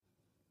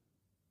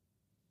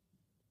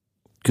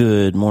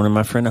Good morning,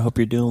 my friend. I hope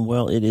you're doing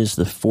well. It is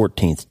the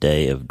 14th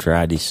day of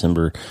dry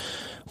December.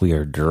 We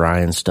are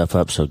drying stuff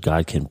up so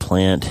God can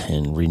plant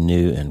and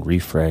renew and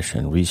refresh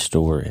and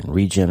restore and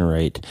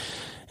regenerate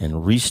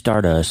and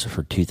restart us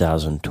for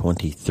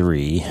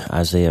 2023.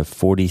 Isaiah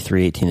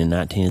 43, 18 and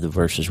 19 are the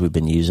verses we've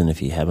been using.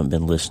 If you haven't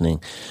been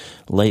listening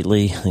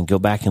lately, then go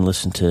back and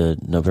listen to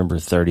November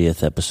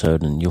 30th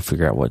episode and you'll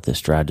figure out what this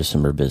dry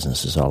December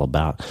business is all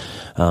about.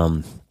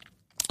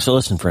 So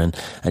listen, friend,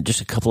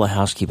 just a couple of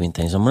housekeeping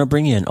things. I'm going to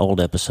bring you an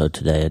old episode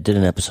today. I did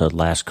an episode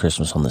last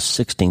Christmas on the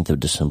 16th of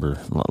December,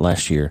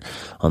 last year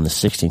on the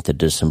 16th of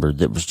December,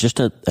 that was just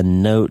a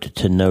note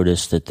to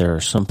notice that there are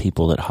some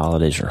people that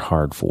holidays are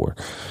hard for.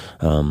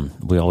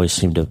 We always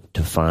seem to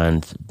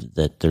find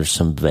that there's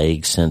some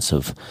vague sense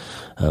of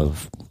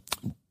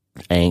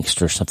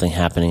angst or something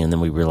happening, and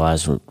then we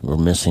realize we're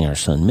missing our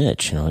son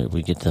Mitch. You know,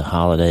 we get to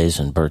holidays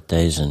and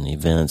birthdays and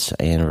events,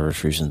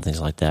 anniversaries and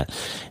things like that,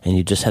 and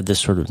you just have this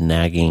sort of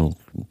nagging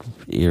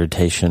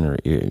irritation or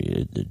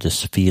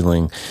this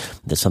feeling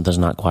that something's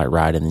not quite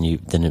right, and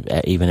then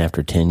even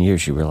after 10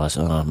 years you realize,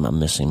 oh, I'm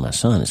missing my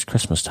son. It's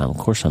Christmas time. Of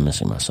course I'm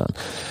missing my son.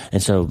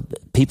 And so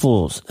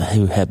people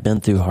who have been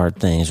through hard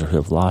things or who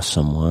have lost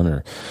someone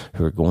or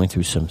who are going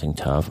through something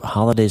tough,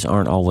 holidays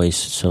aren't always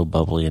so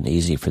bubbly and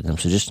easy for them.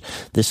 So just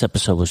this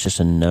episode was just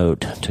a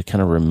note to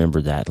kind of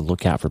remember that, to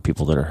look out for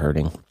people that are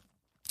hurting.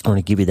 I want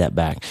to give you that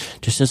back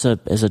just as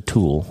a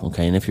tool,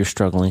 okay? And if you're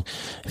struggling,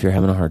 if you're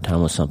having a hard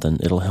time with something,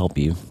 it'll help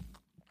you.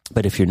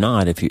 But if you're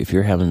not, if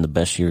you're having the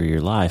best year of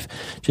your life,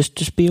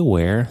 just be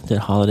aware that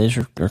holidays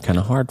are kind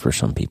of hard for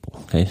some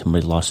people, okay?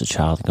 Somebody lost a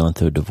child, gone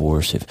through a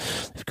divorce,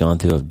 they've gone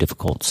through a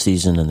difficult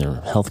season in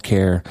their health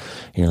care,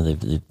 you know,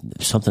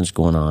 something's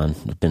going on,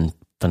 it's been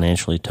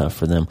financially tough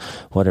for them,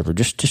 whatever.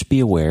 Just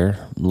be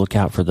aware. Look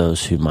out for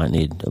those who might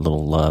need a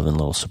little love and a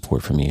little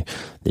support from you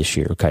this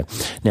year. Okay.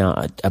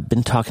 Now, I've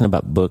been talking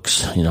about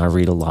books. You know, I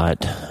read a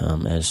lot,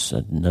 as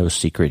no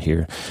secret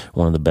here.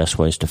 One of the best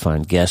ways to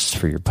find guests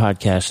for your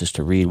podcast is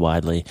to read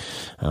widely.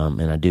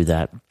 And I do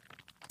that.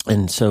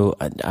 And so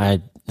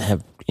I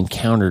have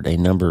encountered a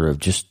number of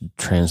just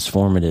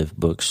transformative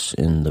books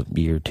in the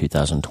year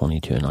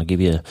 2022. And I'll give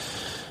you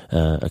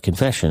a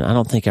confession. I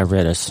don't think I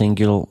read a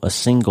single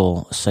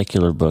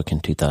secular book in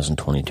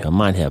 2022. I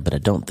might have, but I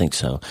don't think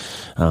so.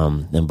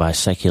 And by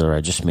secular, I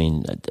just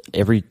mean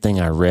everything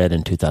I read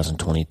in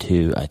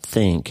 2022, I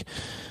think,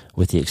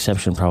 with the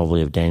exception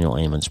probably of Daniel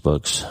Amen's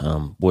books,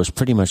 was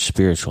pretty much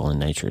spiritual in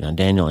nature. Now,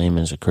 Daniel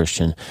Amen's a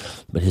Christian,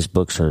 but his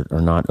books are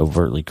not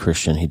overtly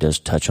Christian. He does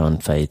touch on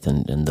faith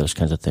and those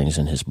kinds of things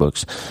in his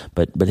books.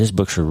 But his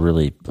books are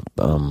really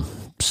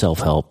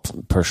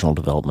self-help, personal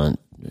development,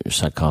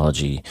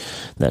 psychology,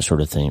 that sort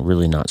of thing,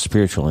 really not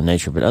spiritual in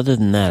nature. But other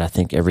than that, I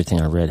think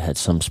everything I read had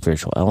some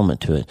spiritual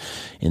element to it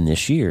in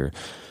this year.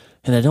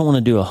 And I don't want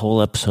to do a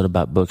whole episode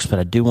about books, but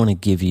I do want to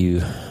give you,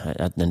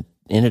 I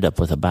ended up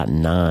with about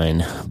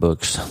 9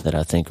 books that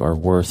I think are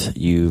worth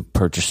you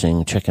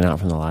purchasing, checking out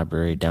from the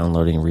library,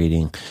 downloading,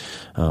 reading,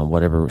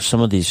 whatever.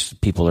 Some of these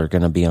people are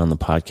going to be on the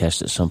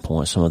podcast at some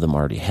point. Some of them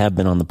already have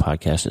been on the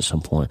podcast at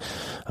some point.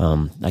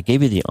 I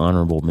gave you the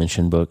honorable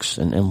mention books.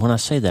 And when I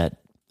say that,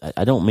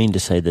 I don't mean to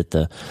say that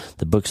the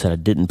books that I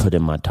didn't put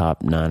in my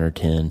top 9 or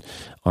 10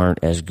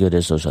 aren't as good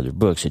as those other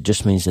books. It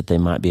just means that they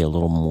might be a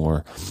little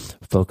more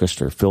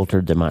focused or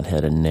filtered. They might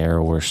have a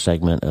narrower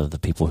segment of the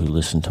people who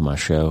listen to my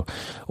show,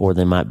 or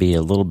they might be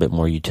a little bit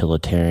more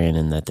utilitarian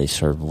in that they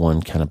serve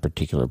one kind of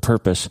particular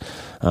purpose.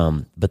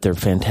 But they're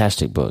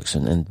fantastic books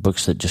and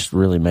books that just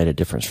really made a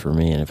difference for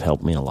me and have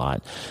helped me a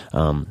lot.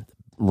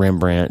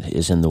 Rembrandt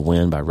is in the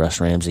Wind by Russ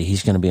Ramsey.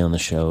 He's going to be on the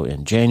show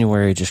in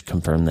January. Just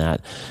confirm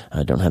that.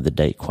 I don't have the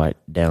date quite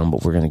down,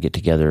 but we're going to get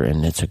together,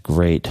 and it's a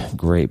great,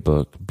 great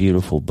book,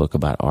 beautiful book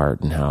about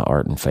art and how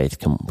art and faith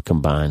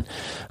combine.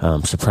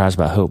 Surprised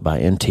by Hope by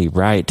N.T.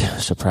 Wright.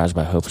 Surprised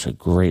by Hope is a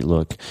great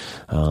look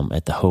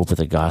at the hope of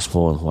the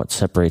gospel and what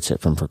separates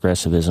it from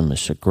progressivism.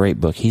 It's a great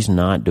book. He's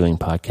not doing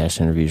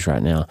podcast interviews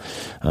right now.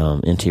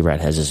 N.T.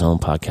 Wright has his own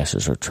podcast.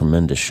 It's a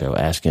tremendous show.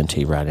 Ask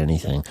N.T. Wright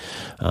anything.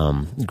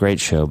 Great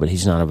show, but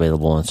he's not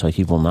available, and so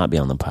he will not be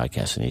on the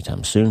podcast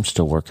anytime soon.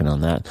 Still working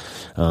on that.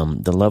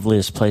 The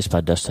Loveliest Place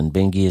by Dustin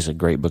Bingey is a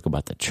great book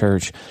about the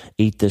church.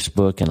 Eat This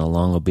Book and A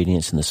Long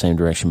Obedience in the Same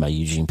Direction by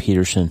Eugene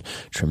Peterson.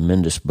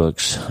 Tremendous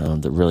books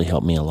that really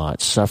helped me a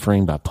lot.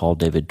 Suffering by Paul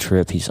David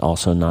Tripp. He's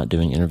also not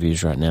doing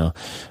interviews right now,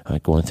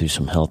 going through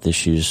some health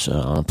issues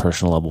on a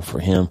personal level for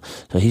him,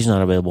 so he's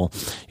not available.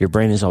 Your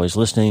Brain is Always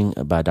Listening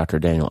by Dr.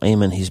 Daniel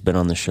Amen. He's been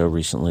on the show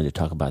recently to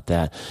talk about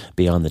that.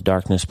 Beyond the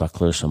Darkness by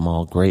Clarissa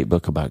Moll. Great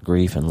book about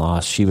grief and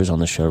loss. She was on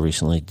the show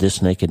recently.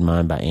 This Naked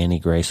Mind by Annie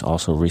Grace,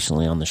 also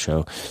recently on the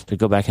show. So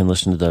go back and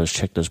listen to those,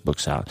 check those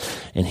books out.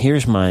 And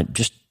here's my,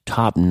 just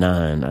top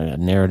 9. I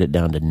narrowed it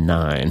down to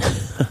 9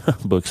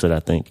 books that I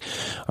think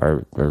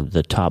are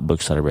the top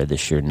books that I read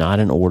this year. Not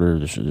in order.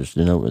 This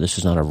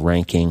is not a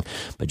ranking,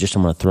 but just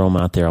I'm going to throw them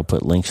out there. I'll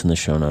put links in the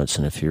show notes.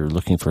 And if you're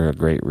looking for a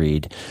great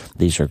read,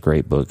 these are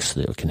great books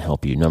that can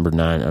help you. Number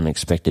 9,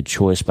 Unexpected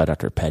Choice by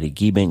Dr. Patty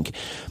Giebink.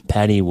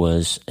 Patty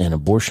was an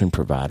abortion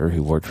provider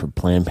who worked for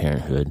Planned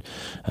Parenthood,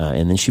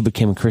 and then she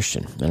became a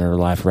Christian, and her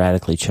life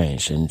radically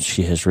changed. And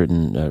she has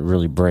written a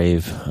really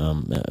brave,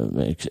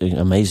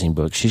 amazing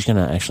book. She's going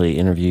to actually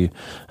interview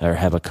or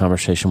have a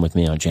conversation with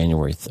me on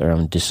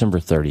December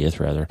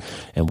 30th,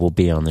 and we'll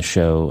be on the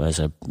show as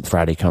a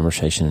Friday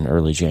conversation in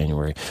early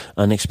January.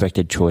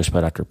 Unexpected Choice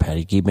by Dr.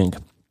 Patty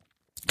Giebink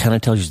kind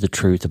of tells you the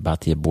truth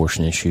about the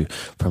abortion issue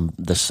from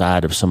the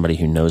side of somebody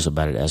who knows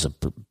about it as a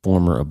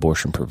former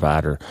abortion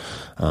provider,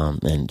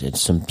 and it's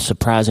some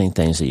surprising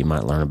things that you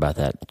might learn about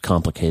that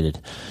complicated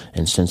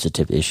and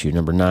sensitive issue.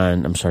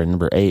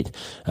 Number 8,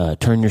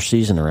 Turn Your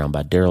Season Around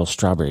by Darryl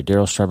Strawberry.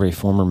 Darryl Strawberry,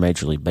 former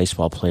Major League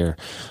Baseball player,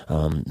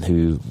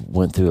 who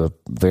went through a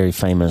very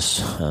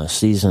famous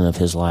season of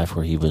his life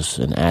where he was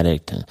an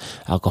addict, an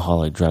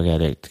alcoholic, drug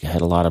addict,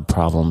 had a lot of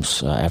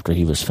problems after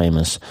he was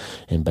famous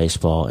in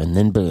baseball, and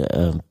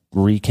then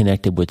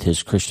reconnected with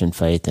his Christian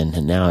faith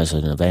and now is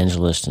an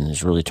evangelist and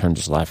has really turned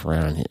his life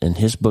around. And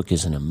his book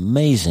is an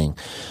amazing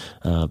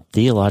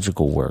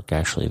theological work,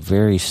 actually, a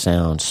very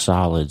sound,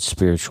 solid,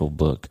 spiritual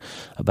book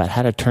about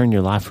how to turn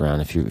your life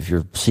around. If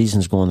your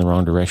season's going the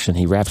wrong direction,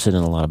 he wraps it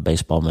in a lot of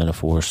baseball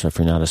metaphors, so if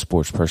you're not a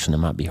sports person, it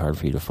might be hard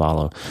for you to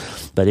follow.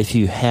 But if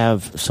you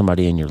have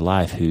somebody in your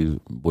life who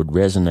would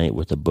resonate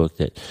with a book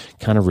that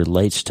kind of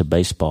relates to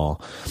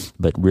baseball,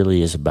 but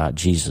really is about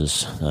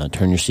Jesus,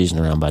 Turn Your Season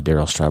Around by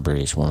Darryl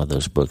Strawberry is one of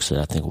those books that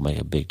I think will make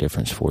a big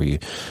difference for you.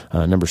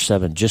 Number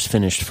 7, just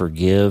finished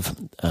Forgive,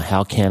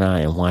 How Can I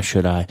and Why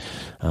Should I?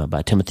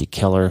 By Timothy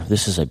Keller.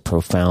 This is a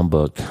profound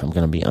book I'm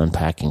going to be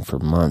unpacking for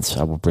months.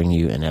 I will bring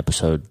you an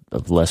episode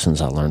of lessons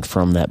I learned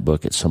from that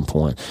book at some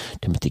point.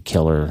 Timothy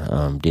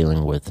Keller,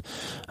 dealing with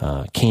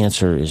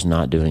cancer, is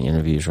not doing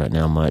interviews right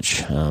now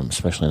much,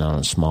 especially not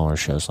on smaller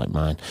shows like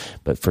mine.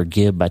 But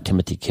Forgive by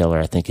Timothy Keller,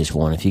 I think, is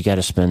one. If you got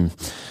to spend,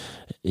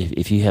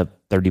 if you have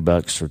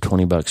 $30 or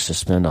 $20 to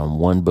spend on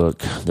one book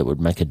that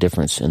would make a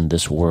difference in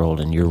this world,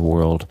 in your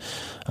world,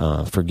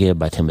 Forgive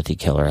by Timothy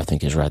Keller, I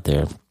think, is right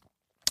there.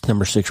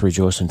 Number 6,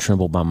 Rejoice and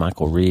Tremble by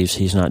Michael Reeves.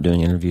 He's not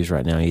doing interviews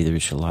right now either.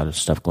 There's a lot of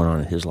stuff going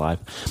on in his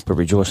life. But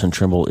Rejoice and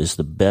Tremble is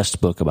the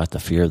best book about the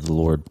fear of the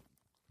Lord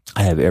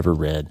I have ever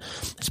read.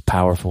 It's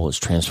powerful, it's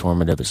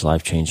transformative, it's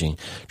life-changing.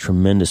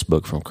 Tremendous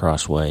book from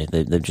Crossway.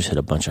 They've just hit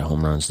a bunch of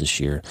home runs this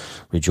year.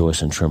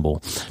 Rejoice and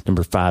Tremble.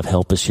 Number 5,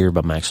 Help Us Here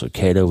by Max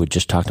Lucado. We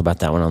just talked about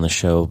that one on the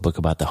show. Book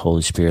about the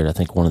Holy Spirit. I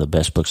think one of the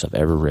best books I've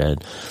ever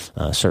read.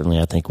 Certainly,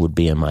 I think would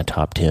be in my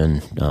top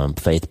 10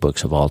 faith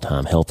books of all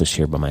time. Help Us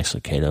Here by Max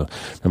Lucado.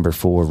 Number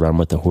 4, Run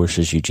with the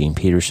Horses, Eugene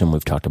Peterson.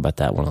 We've talked about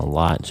that one a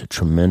lot. It's a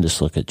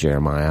tremendous look at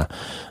Jeremiah,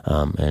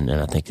 and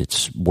I think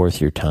it's worth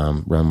your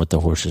time. Run with the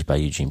Horses by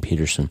Eugene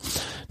Peterson.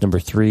 Number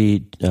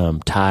 3,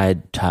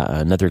 Tide,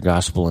 Another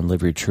Gospel and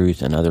Live Your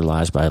Truth and Other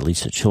Lies by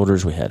Lisa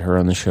Childers. We had her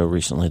on the show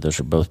recently. Those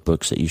are both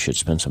books that you should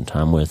spend some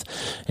time with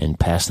and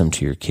pass them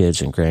to your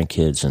kids and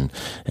grandkids.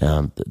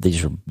 And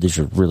these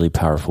are really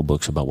powerful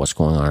books about what's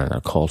going on in our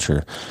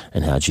culture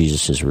and how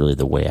Jesus is really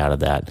the way out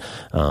of that.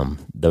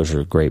 Those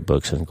are great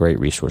books and great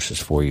resources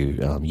for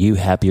you. You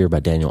Happier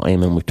by Daniel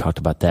Amen. We've talked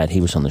about that.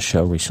 He was on the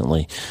show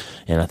recently,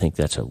 and I think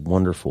that's a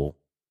wonderful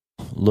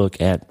look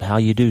at how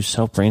you do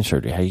self-brain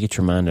surgery, how you get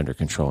your mind under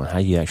control, and how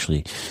you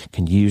actually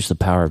can use the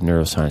power of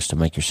neuroscience to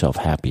make yourself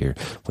happier,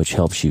 which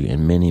helps you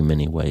in many,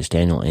 many ways.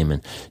 Daniel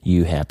Amen,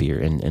 You Happier.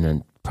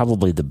 And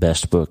probably the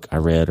best book I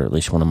read, or at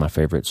least one of my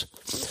favorites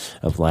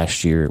of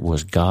last year,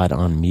 was God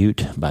on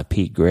Mute by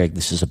Pete Greig.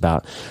 This is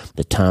about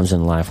the times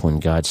in life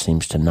when God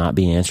seems to not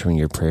be answering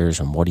your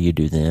prayers, and what do you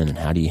do then, and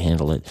how do you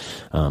handle it?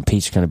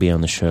 Pete's going to be on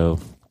the show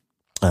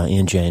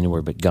in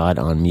January, but God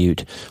on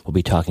Mute. We'll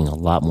be talking a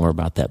lot more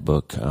about that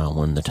book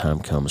when the time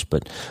comes.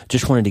 But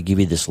just wanted to give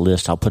you this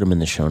list. I'll put them in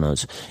the show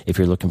notes. If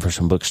you're looking for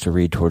some books to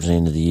read towards the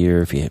end of the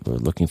year, if you're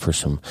looking for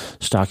some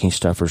stocking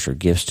stuffers or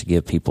gifts to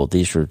give people,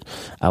 these are,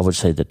 I would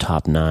say, the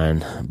top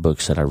 9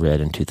 books that I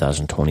read in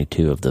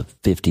 2022 of the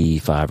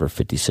 55 or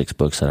 56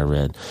 books that I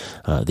read.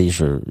 These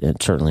are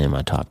certainly in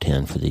my top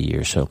 10 for the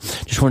year. So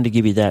just wanted to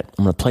give you that.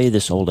 I'm going to play you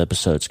this old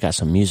episode. It's got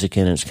some music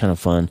in it. It's kind of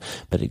fun,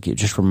 but it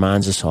just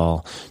reminds us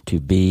all to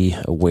be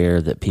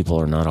aware that people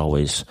are not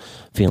always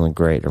feeling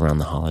great around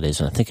the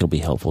holidays, and I think it'll be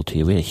helpful to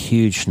you. We had a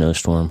huge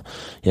snowstorm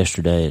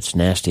yesterday. It's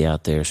nasty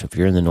out there, so if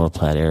you're in the North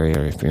Platte area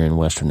or if you're in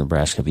western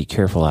Nebraska, be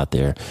careful out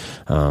there,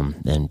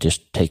 and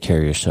just take care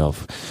of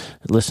yourself.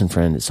 Listen,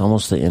 friend, it's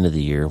almost the end of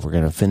the year. We're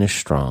going to finish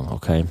strong,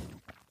 okay?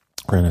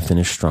 We're going to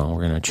finish strong.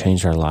 We're going to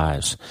change our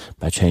lives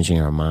by changing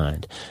our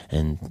mind.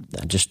 And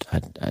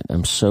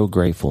I'm so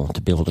grateful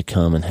to be able to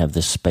come and have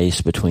this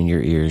space between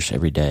your ears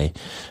every day.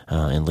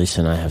 And Lisa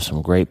and I have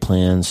some great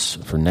plans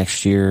for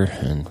next year,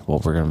 and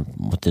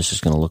what this is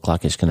going to look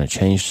like. It's going to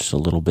change just a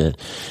little bit.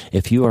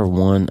 If you are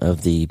one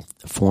of the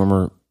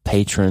former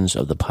patrons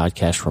of the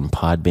podcast from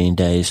Podbean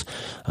days,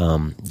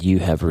 you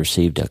have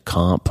received a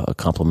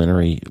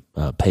complimentary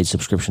paid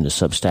subscription to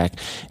Substack,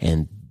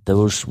 and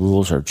those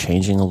rules are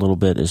changing a little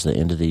bit as the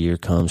end of the year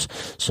comes.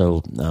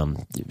 So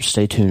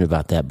stay tuned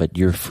about that. But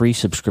your free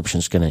subscription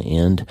is going to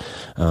end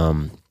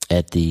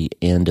at the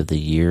end of the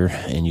year,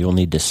 and you'll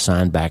need to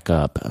sign back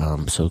up.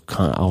 So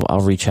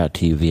I'll reach out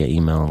to you via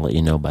email and let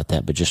you know about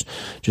that. But just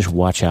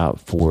watch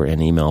out for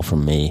an email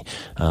from me,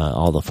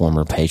 all the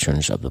former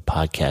patrons of the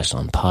podcast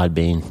on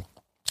Podbean,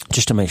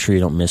 just to make sure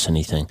you don't miss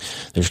anything.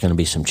 There's going to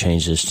be some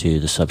changes to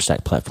the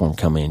Substack platform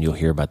coming, and you'll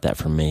hear about that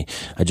from me.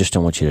 I just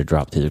don't want you to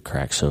drop through the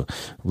cracks. So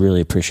really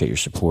appreciate your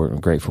support.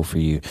 I'm grateful for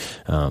you.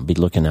 Be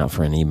looking out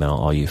for an email,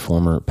 all you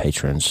former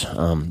patrons.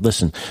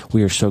 Listen,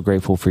 we are so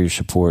grateful for your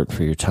support,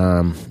 for your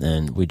time,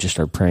 and we just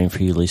are praying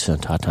for you, Lisa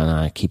and Tata and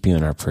I. Keep you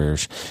in our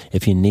prayers.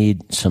 If you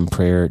need some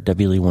prayer,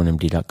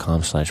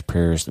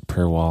 wleewarrenmd.com/prayer is the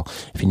prayer wall.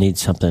 If you need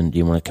something,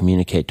 you want to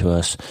communicate to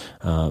us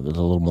a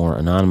little more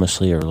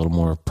anonymously or a little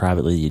more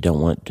privately, you don't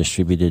want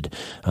distributed,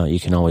 you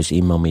can always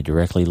email me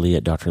directly,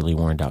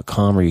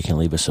 lee@drleewarren.com, or you can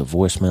leave us a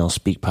voicemail,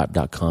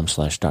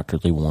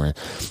 speakpipe.com/drleewarren.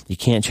 You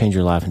can't change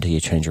your life until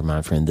you change your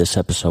mind, friend. This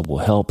episode will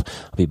help.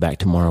 I'll be back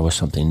tomorrow with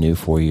something new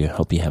for you.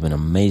 Hope you have an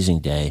amazing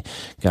day.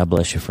 God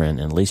bless you, friend.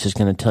 And Lisa's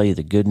going to tell you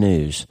the good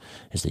news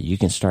is that you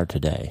can start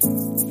today.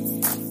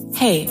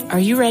 Hey, are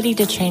you ready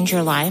to change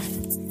your life?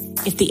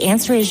 If the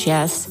answer is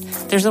yes,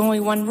 there's only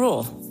one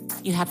rule.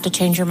 You have to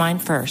change your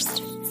mind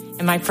first.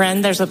 And my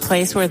friend, there's a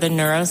place where the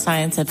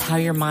neuroscience of how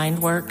your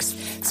mind works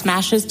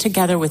smashes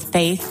together with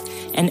faith,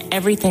 and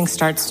everything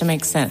starts to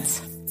make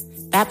sense.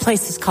 That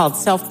place is called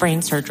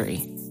self-brain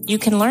surgery. You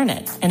can learn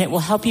it, and it will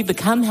help you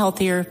become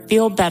healthier,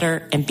 feel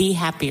better, and be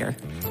happier.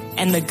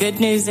 And the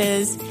good news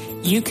is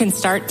you can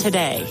start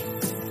today.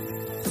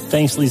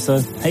 Thanks,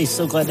 Lisa. Hey,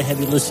 so glad to have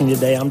you listening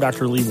today. I'm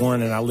Dr. Lee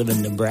Warren, and I live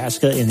in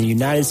Nebraska in the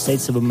United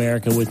States of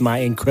America with my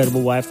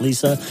incredible wife,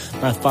 Lisa,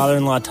 my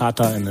father-in-law,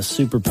 Tata, and the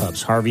super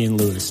pups, Harvey and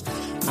Lewis.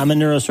 I'm a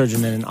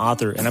neurosurgeon and an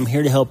author, and I'm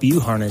here to help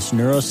you harness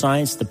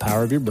neuroscience, the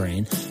power of your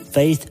brain,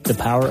 faith, the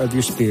power of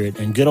your spirit,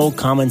 and good old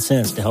common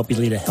sense to help you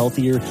lead a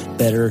healthier,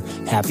 better,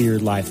 happier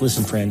life.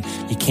 Listen, friend,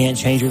 you can't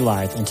change your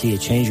life until you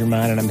change your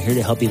mind, and I'm here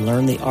to help you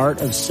learn the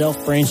art of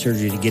self-brain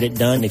surgery to get it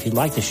done. If you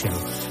like the show,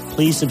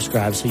 please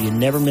subscribe so you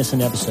never miss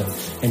an episode,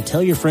 and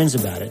tell your friends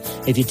about it.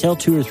 If you tell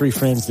 2 or 3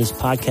 friends this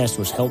podcast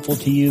was helpful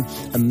to you,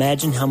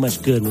 imagine how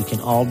much good we can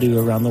all do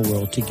around the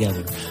world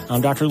together. I'm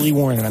Dr. Lee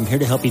Warren, and I'm here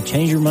to help you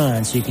change your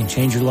mind so you can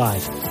change your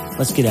life.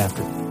 Let's get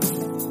after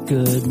it.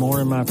 Good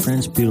morning, my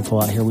friends.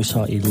 Beautiful out here. We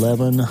saw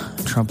 11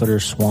 trumpeter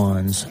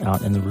swans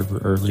out in the river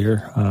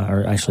earlier,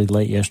 or actually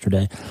late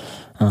yesterday.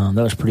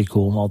 That was pretty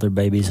cool, all their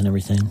babies and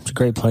everything. It's a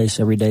great place.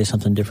 Every day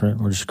something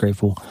different. We're just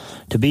grateful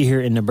to be here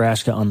in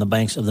Nebraska on the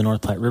banks of the North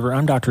Platte River.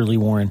 I'm Dr. Lee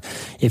Warren.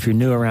 If you're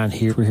new around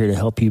here, we're here to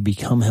help you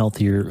become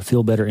healthier,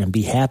 feel better, and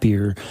be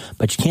happier.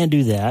 But you can't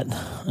do that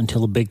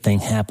until a big thing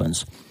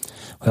happens.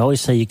 We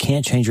always say you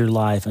can't change your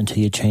life until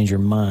you change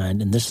your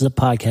mind. And this is a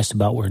podcast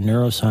about where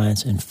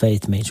neuroscience and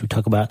faith meets. We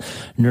talk about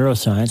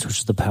neuroscience, which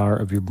is the power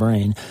of your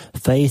brain,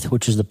 faith,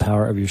 which is the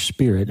power of your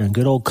spirit, and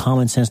good old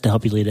common sense to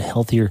help you lead a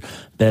healthier,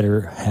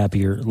 better,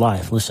 happier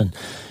life. Listen,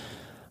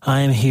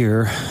 I am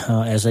here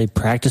as a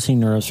practicing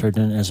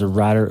neurosurgeon, as a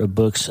writer of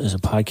books, as a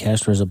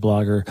podcaster, as a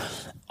blogger.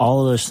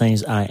 All of those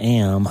things I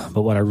am,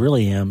 but what I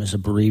really am is a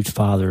bereaved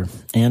father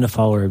and a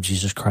follower of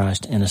Jesus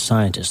Christ and a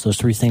scientist. Those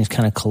 3 things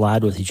kind of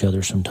collide with each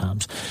other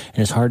sometimes. And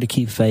it's hard to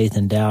keep faith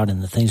and doubt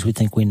and the things we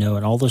think we know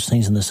and all those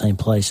things in the same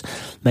place,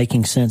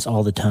 making sense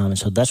all the time. And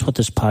so that's what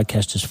this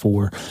podcast is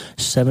for.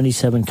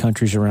 77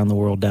 countries around the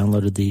world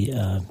downloaded the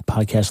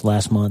podcast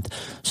last month.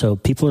 So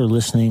people are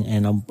listening,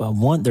 and I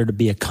want there to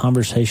be a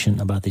conversation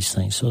about these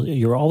things. So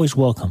you're always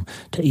welcome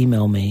to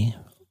email me,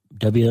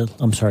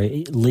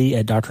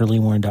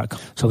 lee@drleewarren.com,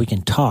 so we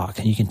can talk,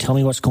 and you can tell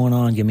me what's going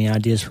on, give me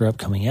ideas for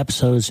upcoming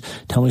episodes,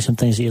 tell me some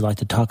things that you'd like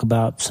to talk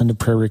about, send a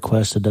prayer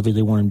request to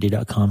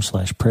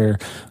wleewarrenmd.com/prayer.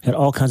 We've got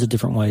all kinds of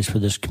different ways for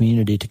this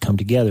community to come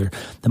together.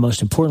 The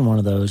most important one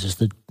of those is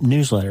the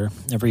newsletter.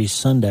 Every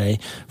Sunday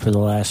for the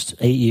last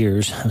 8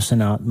 years, I've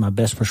sent out my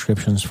best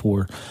prescriptions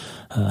for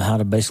how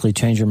to basically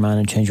change your mind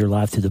and change your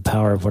life through the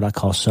power of what I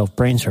call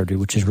self-brain surgery,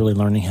 which is really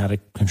learning how to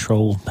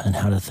control and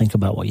how to think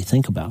about what you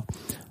think about.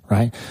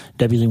 Right?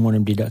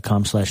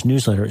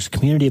 wleewarrenmd.com/newsletter. It's a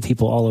community of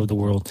people all over the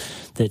world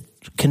that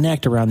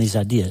connect around these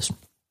ideas.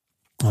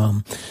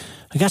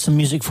 I got some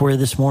music for you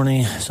this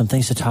morning, some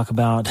things to talk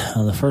about.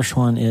 The first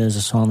one is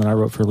a song that I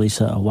wrote for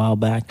Lisa a while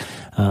back.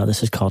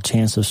 This is called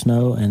Chance of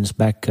Snow, and it's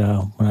back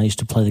when I used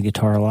to play the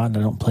guitar a lot, and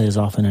I don't play as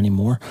often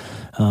anymore.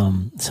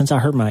 Since I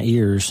hurt my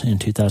ears in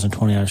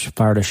 2020, I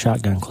fired a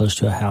shotgun close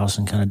to a house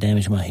and kind of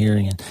damaged my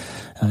hearing, and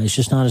it's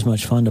just not as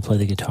much fun to play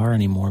the guitar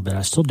anymore, but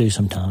I still do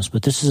sometimes.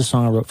 But this is a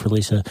song I wrote for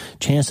Lisa,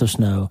 Chance of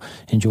Snow.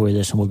 Enjoy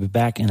this, and we'll be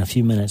back in a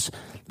few minutes,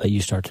 but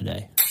you start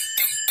today.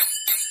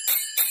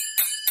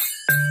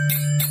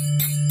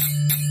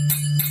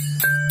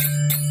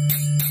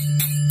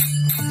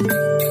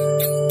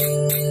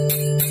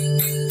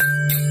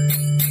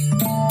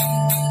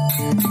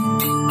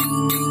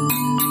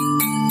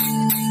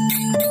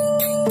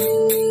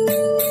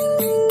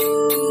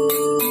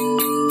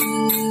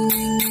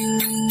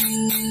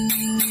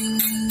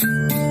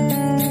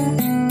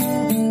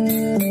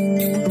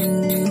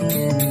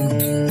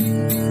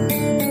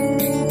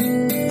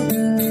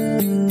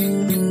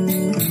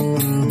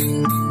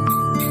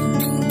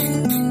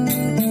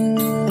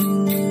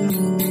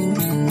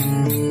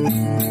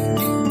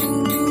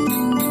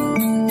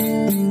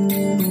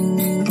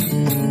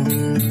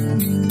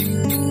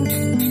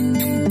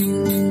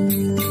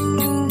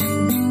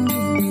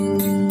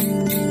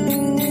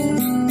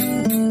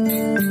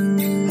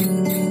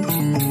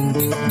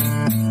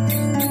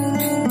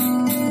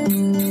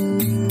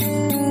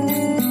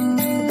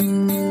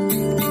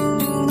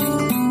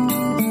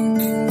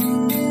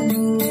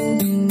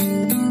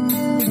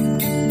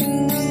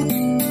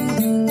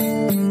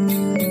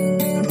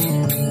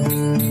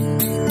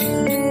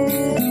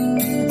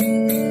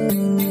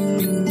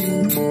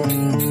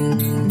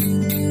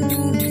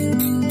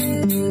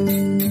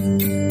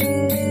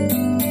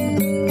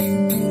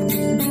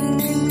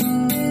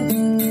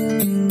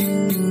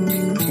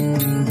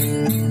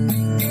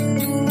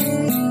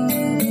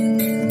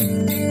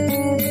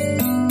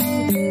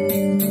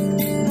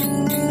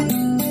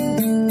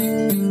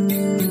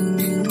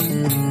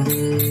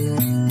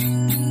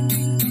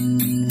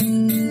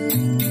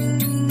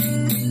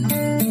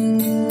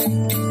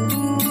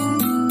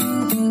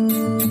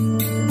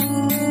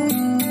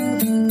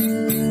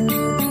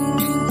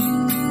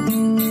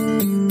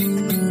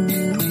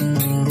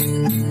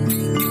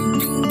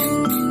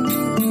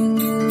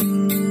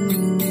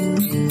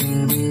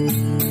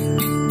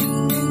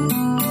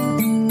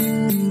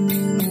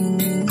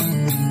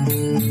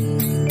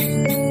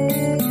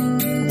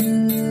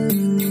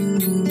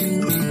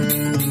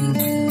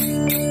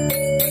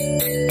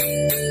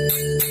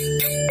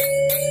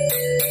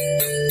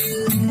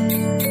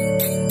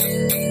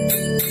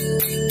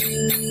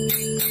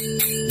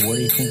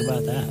 do you think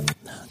about that?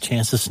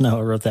 Chance of Snow.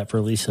 I wrote that for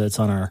Lisa. It's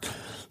on our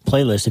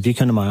playlist. If you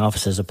come to my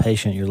office as a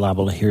patient, you're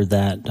liable to hear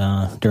that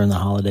during the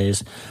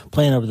holidays,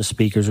 playing over the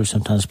speakers, or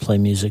sometimes play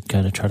music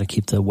to try to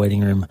keep the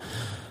waiting room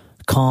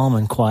calm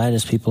and quiet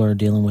as people are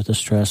dealing with the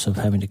stress of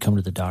having to come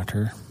to the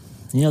doctor.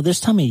 You know, this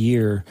time of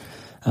year,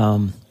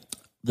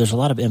 there's a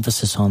lot of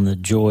emphasis on the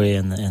joy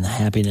and the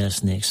happiness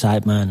and the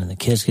excitement and the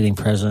kids getting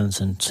presents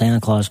and Santa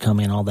Claus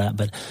coming and all that.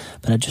 But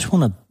I just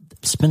want to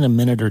spend a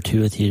minute or two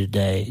with you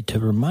today to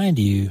remind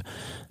you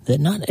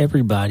that not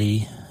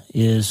everybody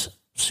is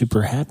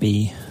super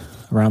happy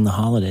around the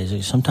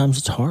holidays. Sometimes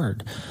it's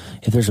hard.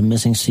 If there's a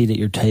missing seat at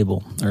your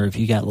table, or if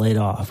you got laid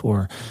off,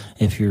 or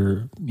if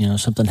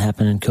something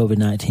happened in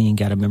COVID-19,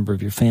 got a member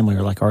of your family,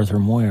 or like Arthur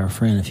Moy, our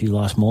friend, if you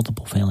lost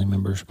multiple family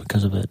members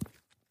because of it,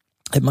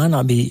 it might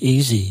not be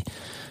easy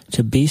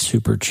to be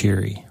super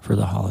cheery for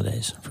the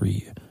holidays for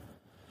you.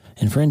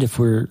 And friend, if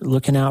we're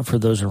looking out for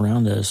those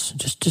around us,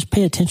 just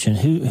pay attention.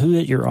 Who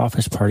at your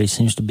office party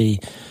seems to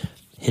be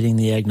hitting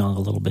the eggnog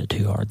a little bit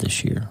too hard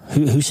this year?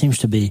 Who seems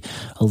to be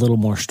a little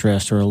more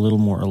stressed or a little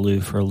more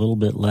aloof or a little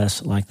bit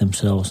less like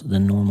themselves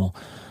than normal?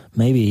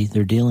 Maybe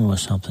they're dealing with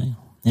something.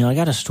 You know, I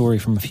got a story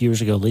from a few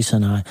years ago, Lisa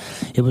and I.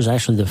 It was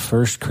actually the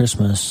first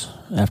Christmas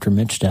after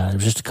Mitch died. It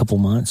was just a couple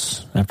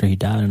months after he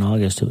died in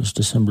August. It was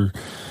December,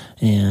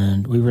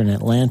 and we were in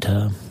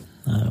Atlanta,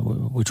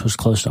 which was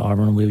close to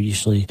Auburn.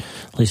 Lisa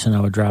and I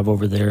would drive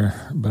over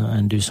there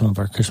and do some of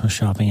our Christmas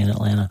shopping in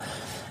Atlanta.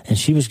 And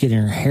she was getting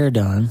her hair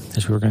done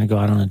because we were going to go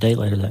out on a date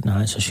later that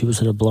night. So she was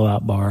at a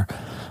blowout bar.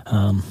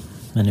 And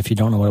if you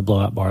don't know what a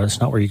blowout bar is,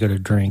 it's not where you go to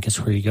drink. It's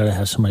where you go to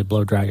have somebody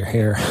blow dry your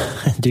hair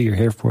and do your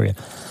hair for you.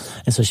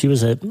 And so she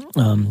was at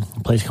a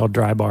place called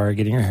Dry Bar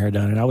getting her hair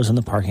done. And I was in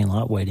the parking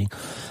lot waiting.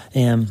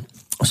 And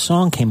a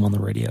song came on the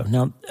radio.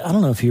 Now, I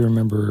don't know if you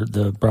remember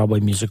the Broadway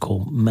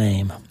musical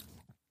Mame,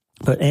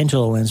 but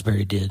Angela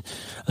Lansbury did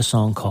a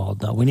song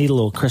called We Need a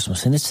Little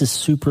Christmas. And it's this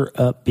super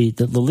upbeat.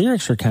 The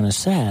lyrics are kind of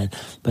sad,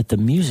 but the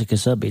music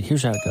is upbeat.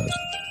 Here's how it goes.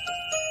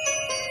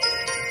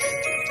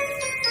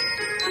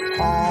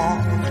 Haul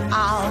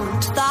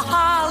out the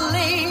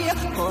holly,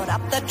 put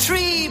up the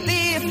tree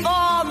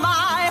before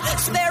my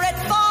spirit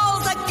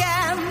falls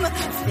again.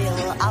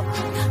 Fill up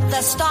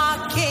the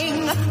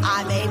stocking,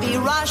 I may be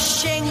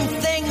rushing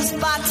things,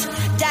 but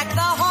deck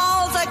the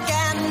halls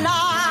again now.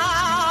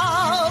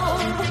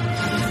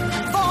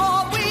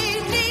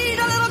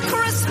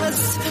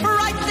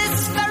 Right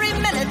this very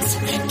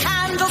minute,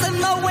 candles in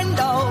the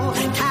window,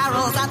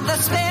 carols at the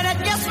spinet.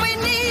 Yes, we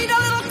need a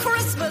little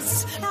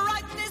Christmas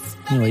right this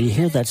very Anyway, you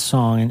hear that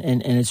song,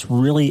 and it's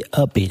really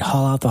upbeat.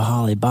 Haul out the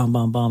holly, bomb,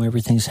 bomb, bomb,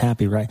 everything's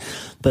happy, right?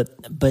 But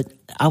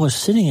I was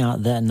sitting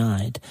out that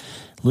night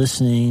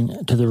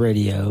listening to the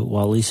radio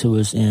while Lisa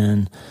was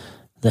in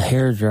the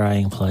hair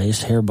drying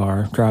place, Dry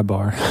Bar.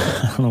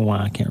 I don't know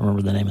why, I can't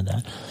remember the name of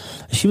that.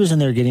 She was in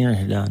there getting her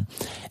hair done,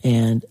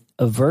 and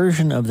a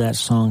version of that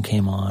song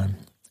came on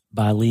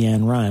by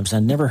LeAnn Rimes.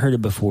 I'd never heard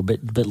it before,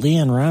 but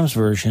LeAnn Rimes'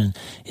 version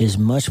is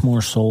much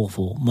more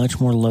soulful, much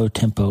more low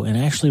tempo, and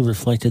actually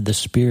reflected the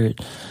spirit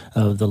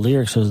of the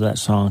lyrics of that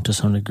song to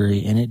some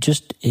degree. And it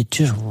just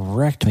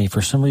wrecked me.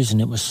 For some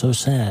reason, it was so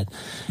sad.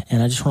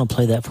 And I just want to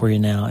play that for you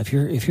now. If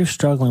you're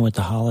struggling with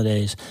the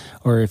holidays,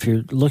 or if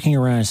you're looking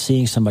around and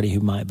seeing somebody who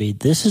might be,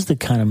 this is the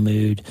kind of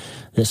mood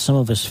that some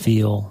of us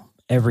feel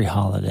every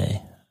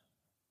holiday,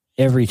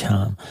 every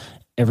time.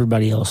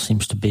 Everybody else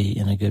seems to be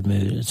in a good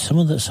mood. Some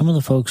of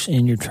the folks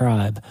in your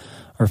tribe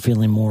are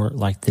feeling more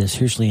like this.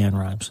 Here's LeAnn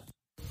Rimes.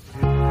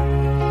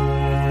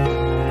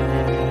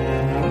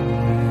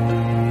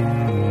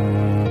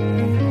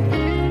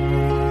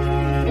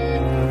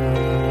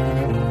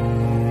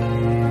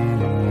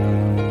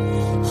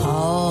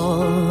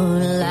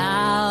 Haul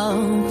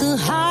out the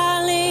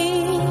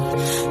holly,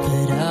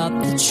 put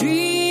up the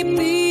tree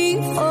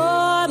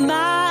before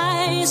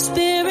my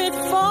spirit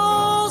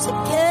falls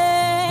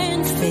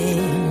again.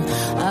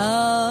 Fill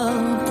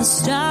up the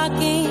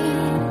stocking,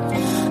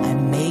 I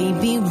may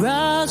be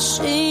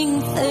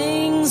rushing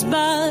things,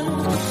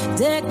 but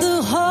deck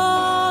the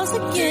halls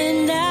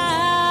again now.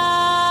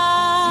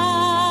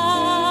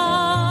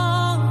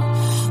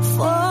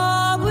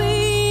 For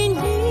we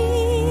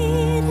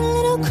need a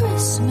little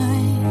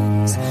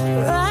Christmas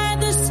right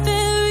this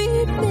very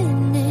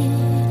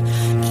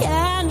minute.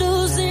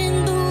 Candles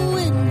in the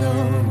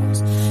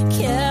windows,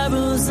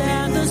 carols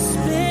at the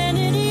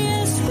spinet.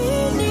 Yes, we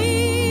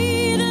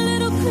need a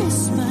little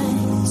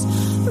Christmas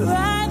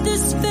right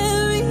this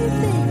very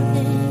minute.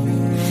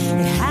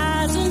 It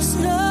hasn't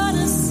snowed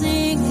a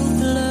single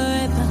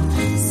flurry, but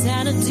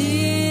Santa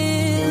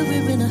dear,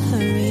 we're in a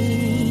hurry.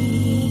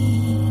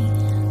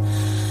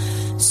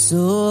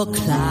 So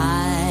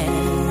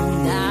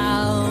climb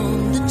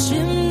down the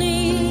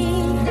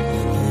chimney,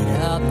 put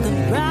up the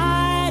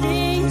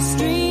riding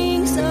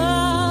strings of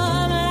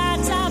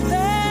lights out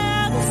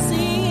there, the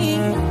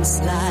sing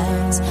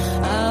slides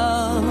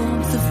of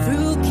the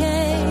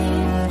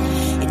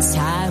fruitcake. It's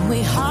time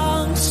we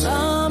hung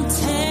some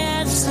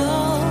tinsel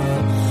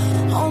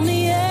on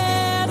the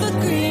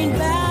evergreen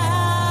bough.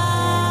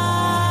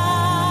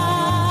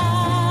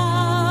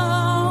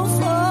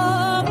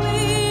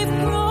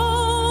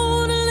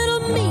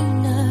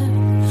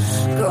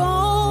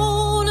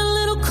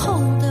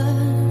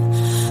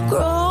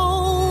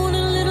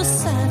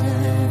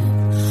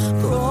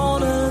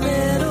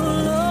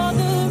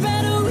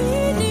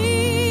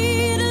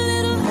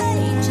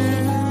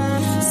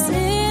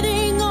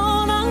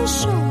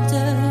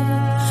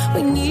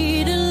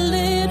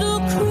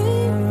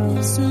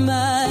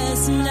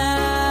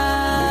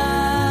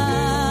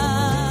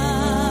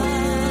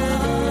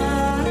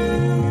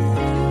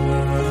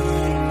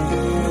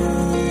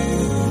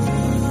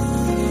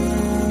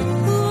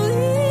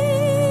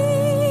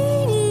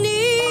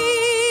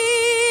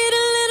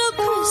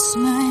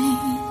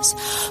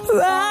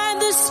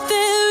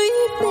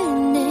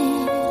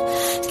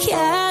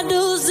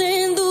 Candles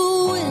in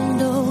the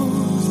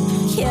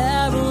windows,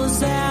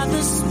 carols at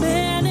the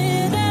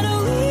spinning,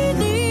 and we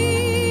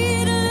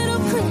need a little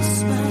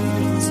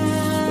Christmas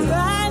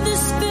right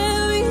this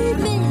very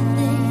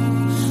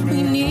minute.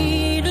 We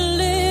need a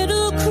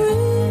little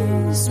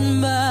Christmas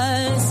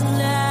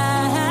now.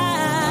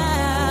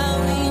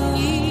 We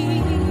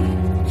need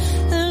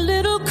a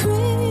little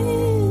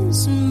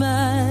Christmas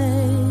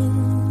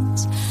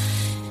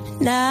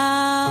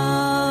now.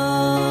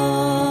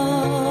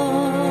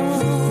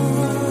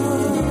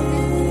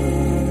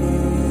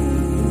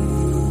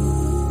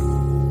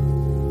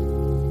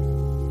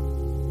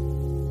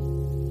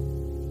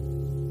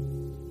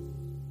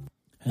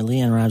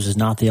 LeAnn Rimes is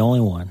not the only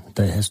one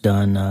that has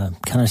done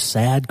kind of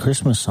sad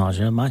Christmas songs.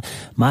 You know,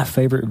 my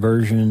favorite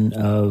version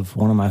of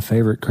one of my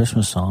favorite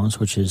Christmas songs,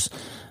 which is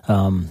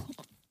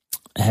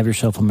 "Have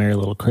Yourself a Merry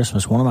Little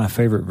Christmas." One of my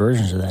favorite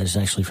versions of that is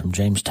actually from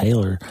James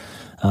Taylor,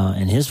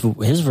 and his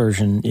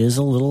version is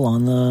a little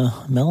on the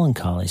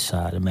melancholy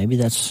side, and maybe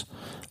that's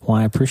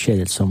why I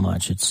appreciate it so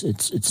much.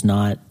 It's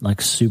not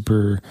like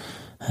super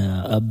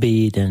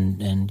upbeat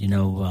and you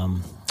know.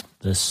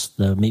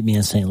 The Meet Me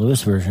in St.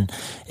 Louis version,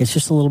 it's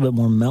just a little bit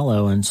more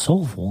mellow and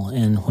soulful.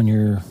 And when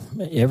you're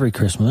every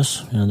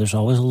Christmas, you know, there's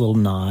always a little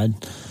nod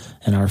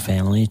in our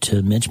family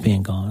to Mitch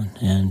being gone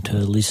and to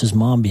Lisa's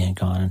mom being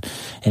gone.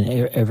 And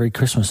every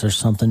Christmas there's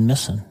something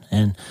missing.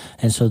 And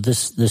so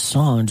this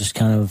song just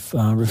kind of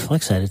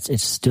reflects that.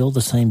 It's still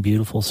the same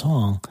beautiful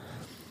song,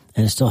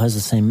 and it still has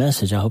the same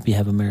message. I hope you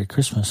have a Merry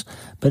Christmas.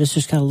 But it's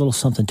just got a little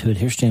something to it.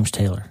 Here's James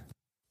Taylor.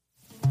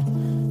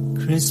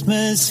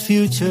 Christmas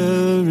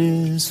future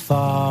is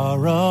far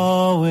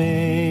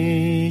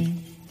away.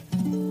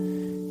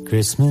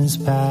 Christmas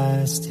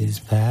past is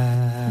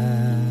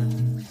past.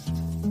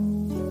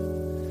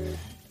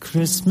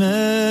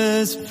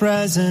 Christmas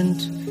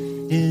present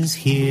is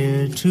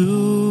here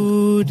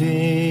today,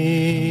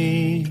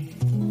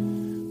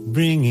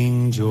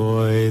 bringing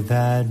joy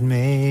that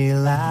may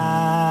last.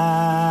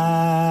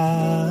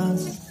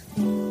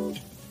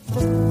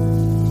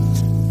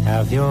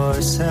 Have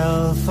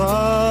yourself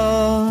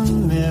a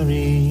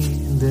merry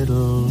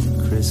little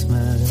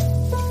Christmas.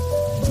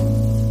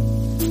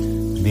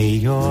 May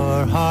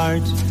your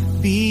heart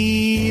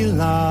be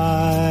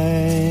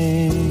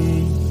light.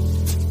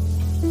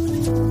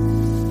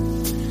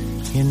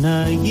 In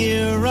a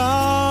year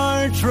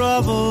our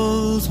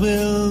troubles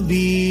will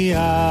be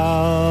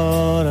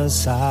out of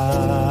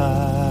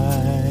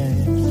sight.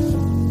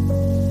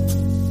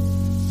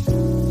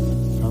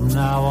 From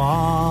now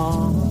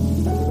on,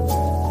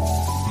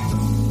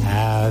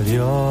 have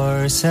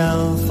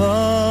yourself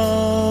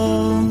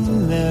a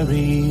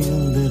merry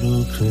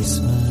little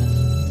Christmas.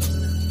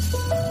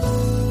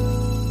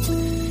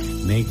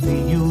 Make the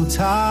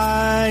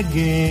Yuletide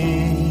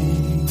gay.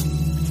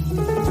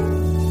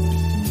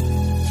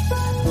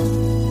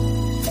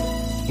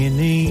 In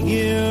a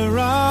year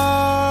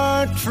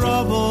our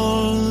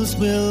troubles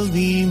will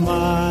be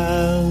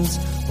miles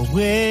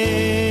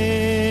away.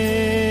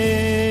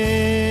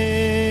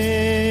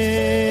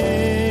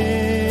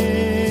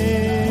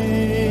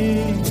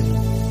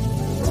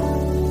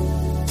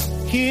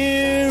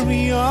 Here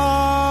we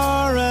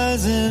are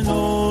as in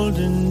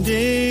olden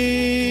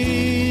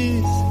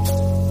days,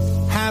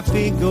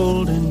 happy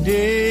golden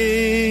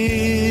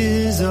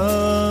days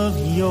of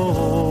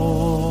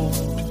yore.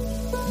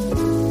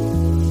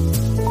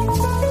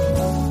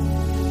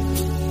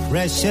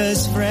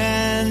 Precious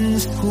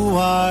friends who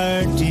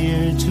are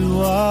dear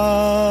to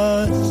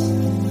us,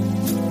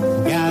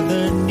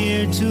 gather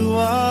near to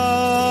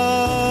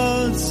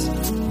us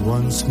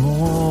once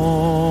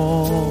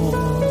more.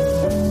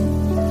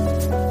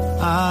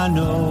 I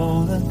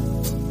know that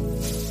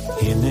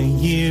in a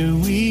year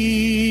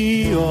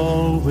we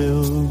all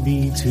will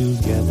be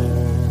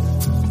together,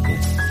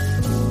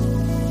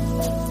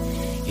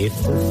 if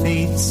the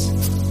fates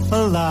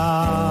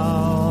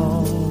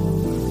allow.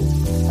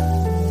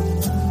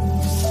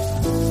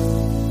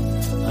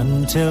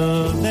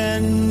 Until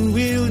then,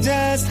 we'll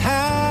just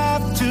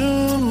have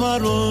to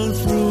muddle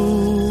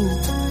through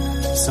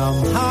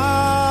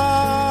somehow.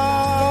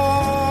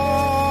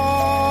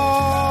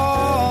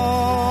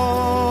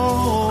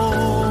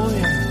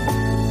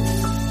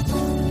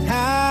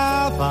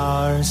 Have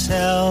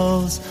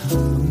ourselves a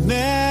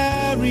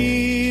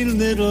merry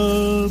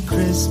little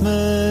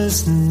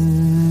Christmas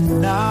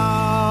now.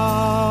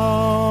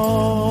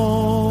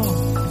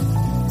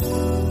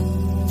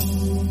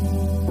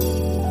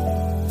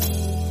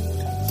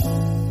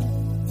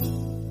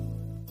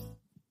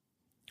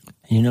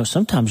 You know,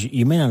 sometimes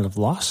you may not have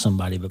lost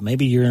somebody, but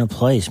maybe you're in a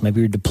place, maybe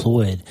you're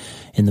deployed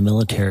in the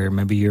military, or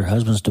maybe your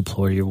husband's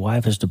deployed, or your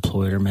wife is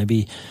deployed, or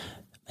maybe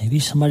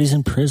somebody's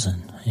in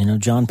prison, You know,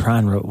 John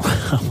Prine wrote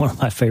one of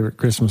my favorite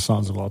Christmas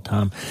songs of all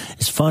time.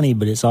 It's funny,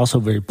 but it's also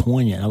very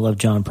poignant. I love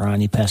John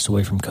Prine. He passed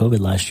away from COVID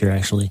last year,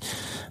 actually.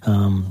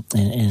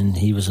 And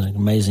he was an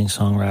amazing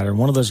songwriter.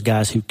 One of those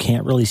guys who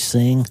can't really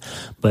sing,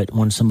 but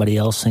when somebody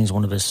else sings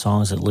one of his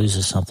songs, it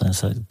loses something.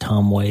 It's like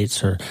Tom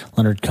Waits or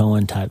Leonard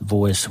Cohen type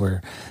voice,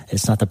 where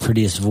it's not the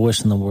prettiest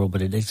voice in the world,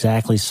 but it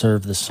exactly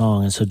served the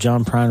song. And so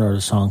John Prine wrote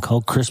a song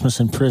called Christmas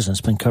in Prison.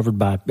 It's been covered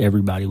by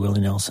everybody,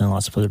 Willie Nelson and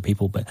lots of other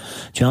people, but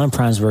John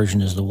Prine's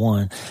version is the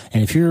one.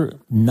 And if you're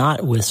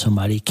not with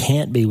somebody,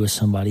 can't be with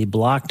somebody,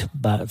 blocked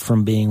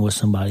from being with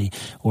somebody,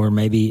 or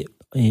maybe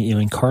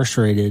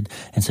incarcerated,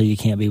 and so you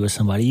can't be with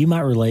somebody, you might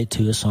relate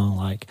to a song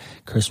like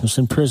Christmas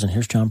in Prison.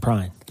 Here's John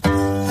Prine.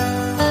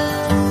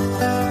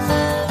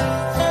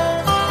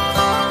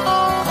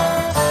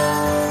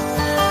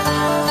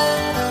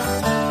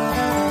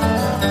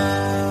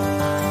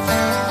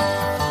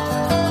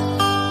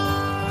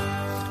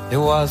 It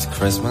was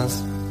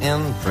Christmas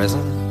in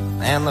prison,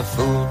 and the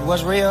food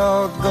was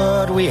real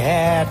good. We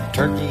had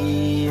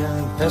turkey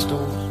and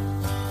pistols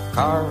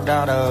carved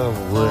out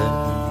of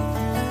wood.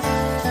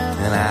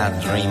 And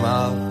I dream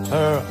of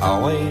her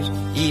always,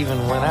 even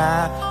when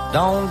I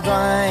don't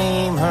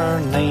dream. Her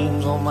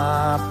name's on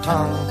my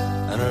tongue,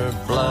 and her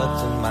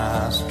blood's in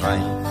my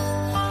strain.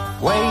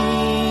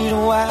 Wait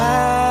a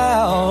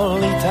while,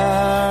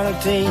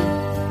 eternity.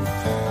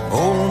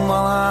 Old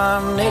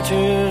Mother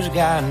Nature's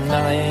got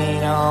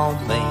nothing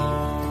on me.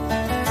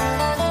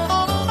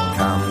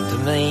 Come to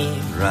me,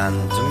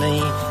 run to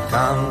me,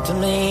 come to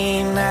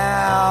me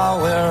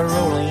now. We're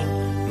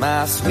rolling,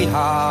 my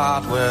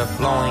sweetheart, we're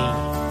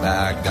flowing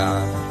by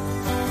God.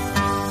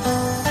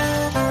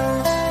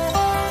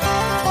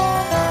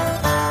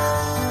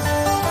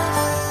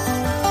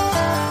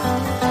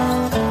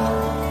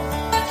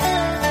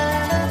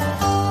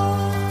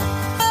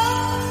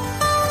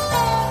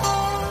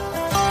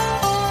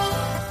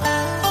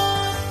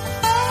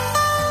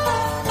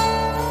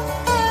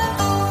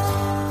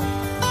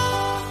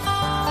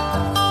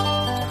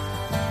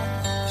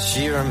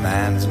 She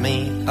reminds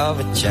me of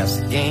a chess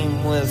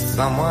game with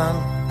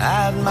someone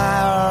I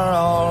admire,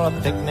 or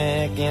a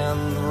picnic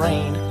in the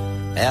rain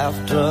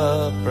after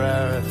a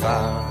prairie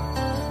fire.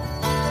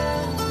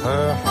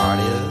 Her heart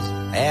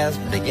is as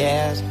big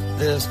as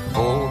this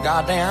whole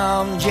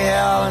goddamn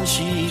jail, and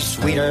she's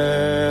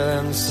sweeter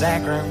than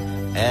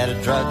saccharin at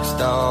a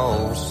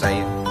drugstore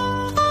sale.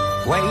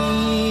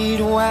 Wait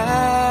a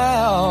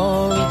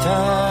while,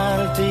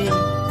 eternity.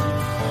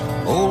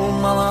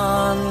 Old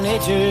Mother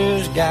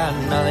Nature's got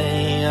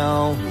nothing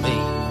on me.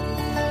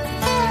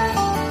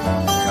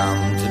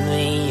 Come to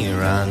me,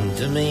 run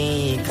to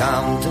me,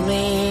 come to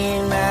me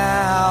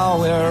now.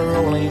 We're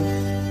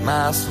rolling,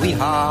 my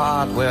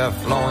sweetheart, we're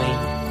flowing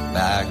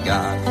by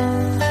God.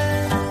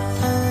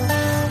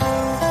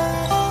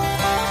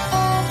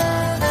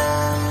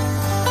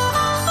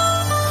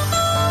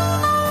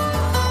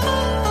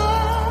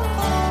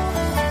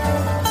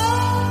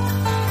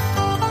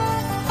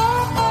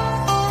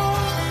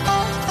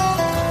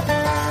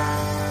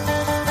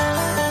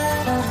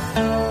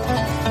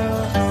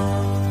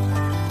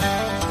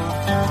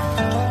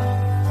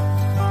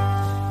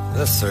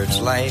 The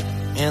searchlight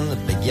in the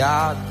big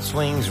yard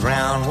swings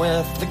round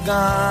with the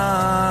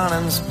gun,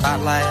 and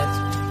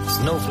spotlights,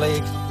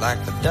 snowflakes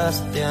like the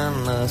dust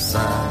in the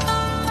sun.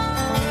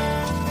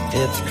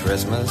 It's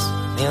Christmas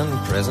in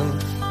prison,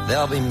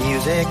 there'll be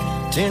music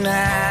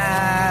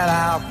tonight.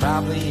 I'll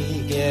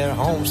probably get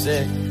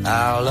homesick,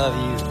 I'll love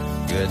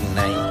you, good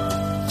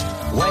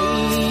night.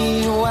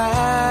 Wait a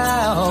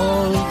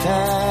while,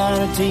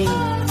 eternity.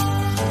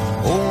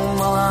 Old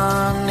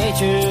Mother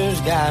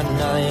Nature's got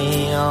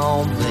nothing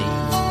on me.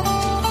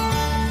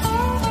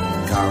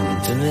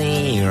 Come to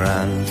me,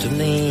 run to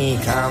me,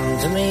 come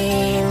to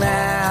me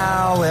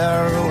now.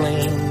 We're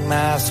rolling,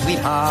 my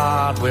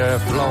sweetheart, we're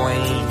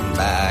flowing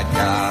by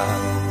God.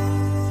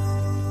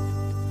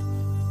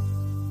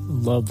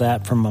 Love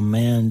that from my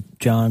man,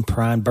 John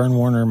Prine. Bern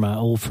Warner, my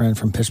old friend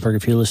from Pittsburgh,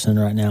 if you're listening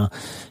right now,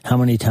 how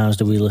many times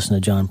did we listen to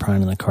John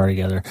Prine in the car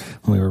together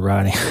when we were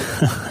riding?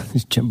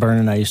 Bern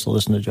and I used to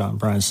listen to John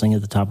Prine sing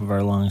at the top of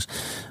our lungs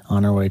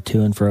on our way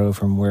to and fro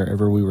from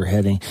wherever we were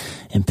heading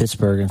in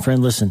Pittsburgh. And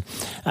friend, listen,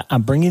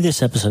 I'm bringing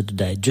this episode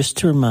today just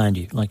to remind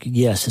you, like,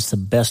 yes, it's the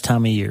best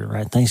time of year,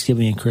 right?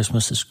 Thanksgiving and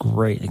Christmas is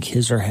great. The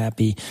kids are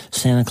happy.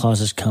 Santa Claus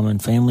is coming.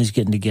 Families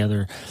getting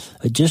together.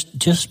 But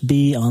just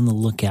be on the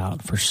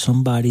lookout for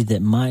somebody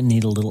that might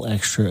need a little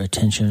extra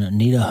attention,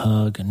 need a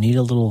hug, need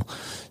a little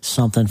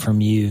something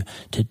from you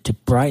to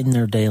brighten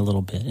their day a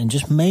little bit. And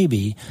just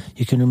maybe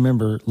you can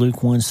remember Luke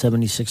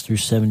 1:76 through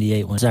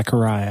 78 when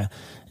Zechariah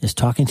is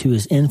talking to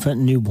his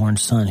infant newborn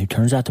son, who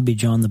turns out to be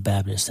John the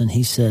Baptist. And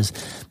he says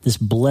this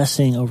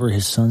blessing over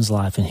his son's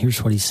life. And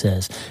here's what he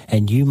says: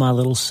 "And you, my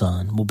little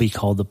son, will be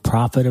called the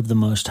prophet of the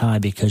Most High,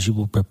 because you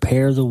will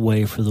prepare the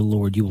way for the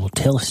Lord. You will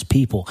tell his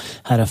people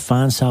how to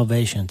find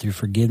salvation through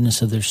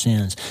forgiveness of their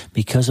sins.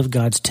 Because of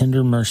God's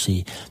tender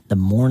mercy, the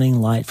morning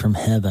light from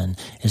heaven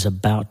is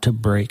about to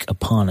break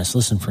upon us."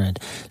 Listen, friend,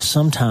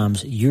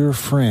 sometimes your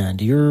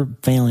friend, your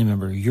family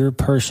member, your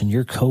person,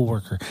 your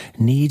coworker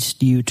needs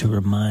you to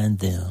remind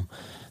them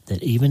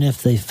that even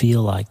if they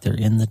feel like they're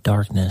in the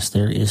darkness,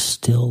 there is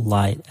still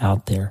light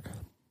out there.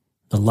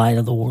 The light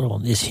of the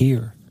world is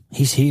here.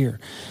 He's here.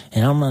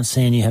 And I'm not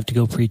saying you have to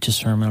go preach a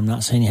sermon. I'm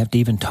not saying you have to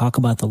even talk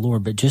about the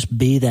Lord, but just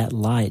be that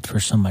light for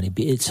somebody.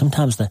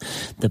 Sometimes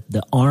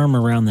the arm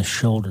around the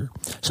shoulder,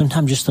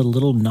 sometimes just a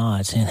little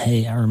nod saying,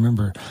 "Hey, I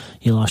remember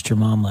you lost your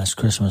mom last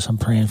Christmas. I'm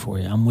praying for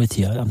you. I'm with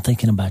you. I'm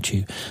thinking about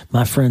you."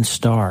 My friend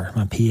Star,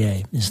 my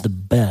PA, is the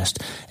best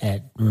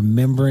at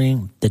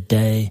remembering the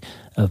day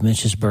of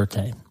Mitch's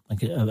birthday.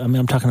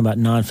 I'm talking about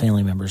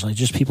non-family members, like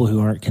just people who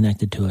aren't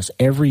connected to us.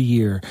 Every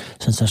year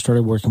since I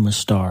started working with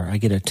Star, I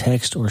get a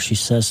text or she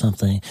says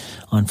something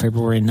on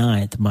February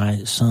 9th,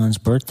 my son's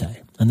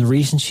birthday. And the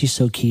reason she's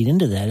so keyed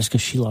into that is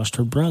because she lost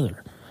her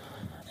brother.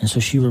 And so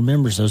she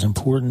remembers those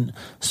important,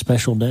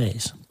 special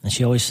days. And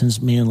she always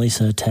sends me and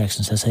Lisa a text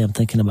and says, "Hey, I'm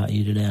thinking about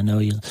you today. I know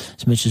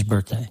it's Mitch's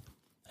birthday."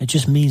 It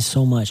just means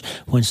so much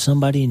when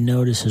somebody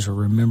notices or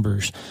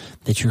remembers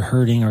that you're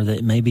hurting, or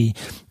that maybe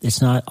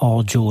it's not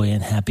all joy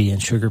and happy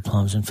and sugar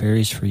plums and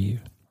fairies for you,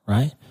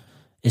 right?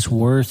 It's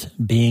worth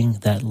being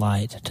that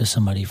light to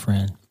somebody,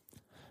 friend.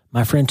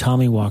 My friend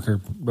Tommy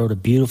Walker wrote a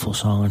beautiful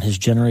song on his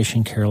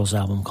Generation Carols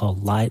album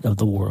called Light of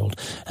the World.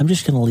 I'm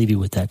just going to leave you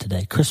with that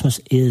today.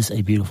 Christmas is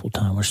a beautiful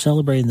time. We're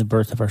celebrating the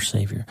birth of our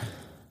Savior,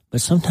 but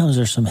sometimes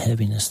there's some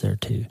heaviness there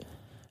too.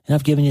 And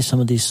I've given you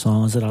some of these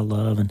songs that I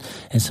love and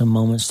some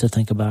moments to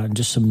think about, and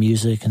just some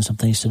music and some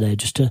things today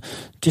just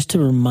to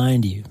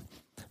remind you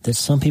that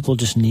some people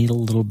just need a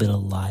little bit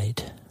of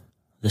light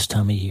this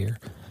time of year.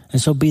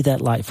 And so be that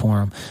light for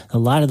them. The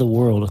light of the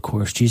world, of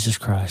course, Jesus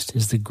Christ,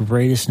 is the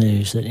greatest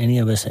news that any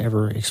of us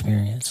ever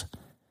experience.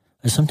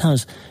 But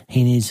sometimes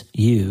he needs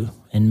you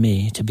and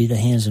me to be the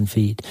hands and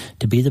feet,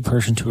 to be the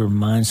person to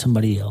remind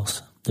somebody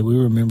else that we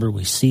remember,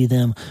 we see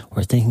them,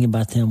 we're thinking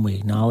about them, we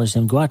acknowledge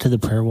them. Go out to the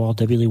prayer wall,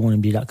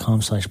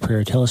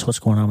 wlee1md.com/prayer. Tell us what's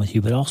going on with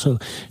you, but also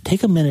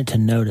take a minute to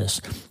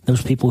notice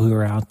those people who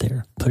are out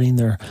there putting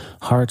their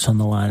hearts on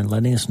the line and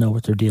letting us know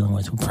what they're dealing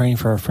with. We're praying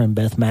for our friend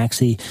Beth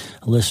Maxey,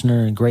 a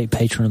listener and great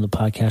patron of the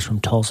podcast from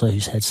Tulsa,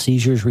 who's had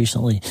seizures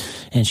recently,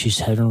 and she's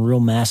having a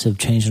real massive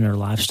change in her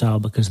lifestyle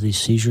because of these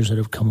seizures that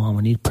have come on.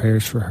 We need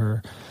prayers for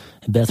her.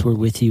 And Beth, we're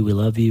with you. We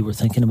love you. We're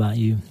thinking about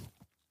you.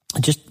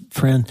 Just,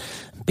 friend,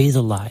 be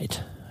the light.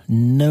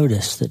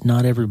 Notice that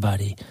not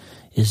everybody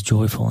is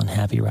joyful and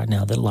happy right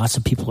now, that lots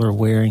of people are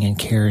wearing and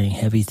carrying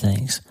heavy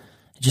things.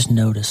 Just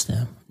notice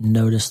them,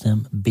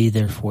 be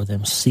there for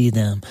them, see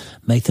them,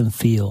 make them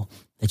feel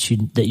that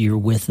you're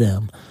with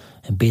them,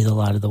 and be the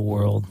light of the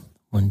world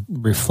when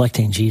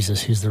reflecting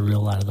Jesus, who's the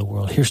real light of the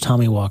world. Here's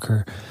Tommy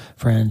Walker,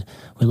 friend.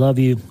 We love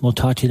you. We'll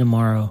talk to you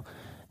tomorrow.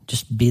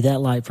 Just be that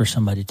light for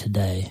somebody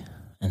today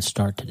and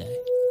start today.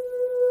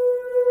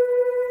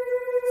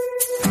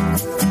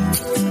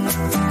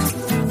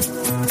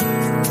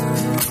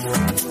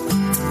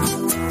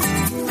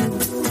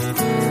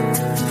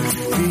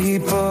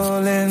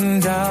 People in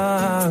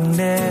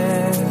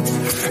darkness,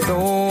 the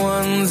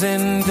ones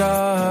in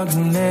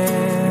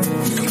darkness,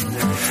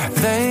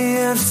 they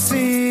have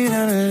seen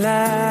a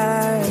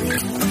light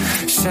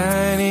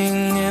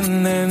shining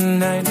in the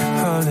night.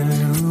 Hallelujah,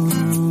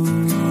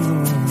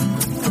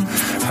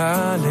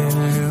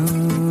 hallelujah.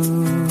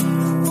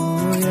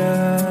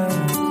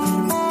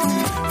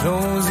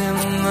 Those in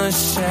the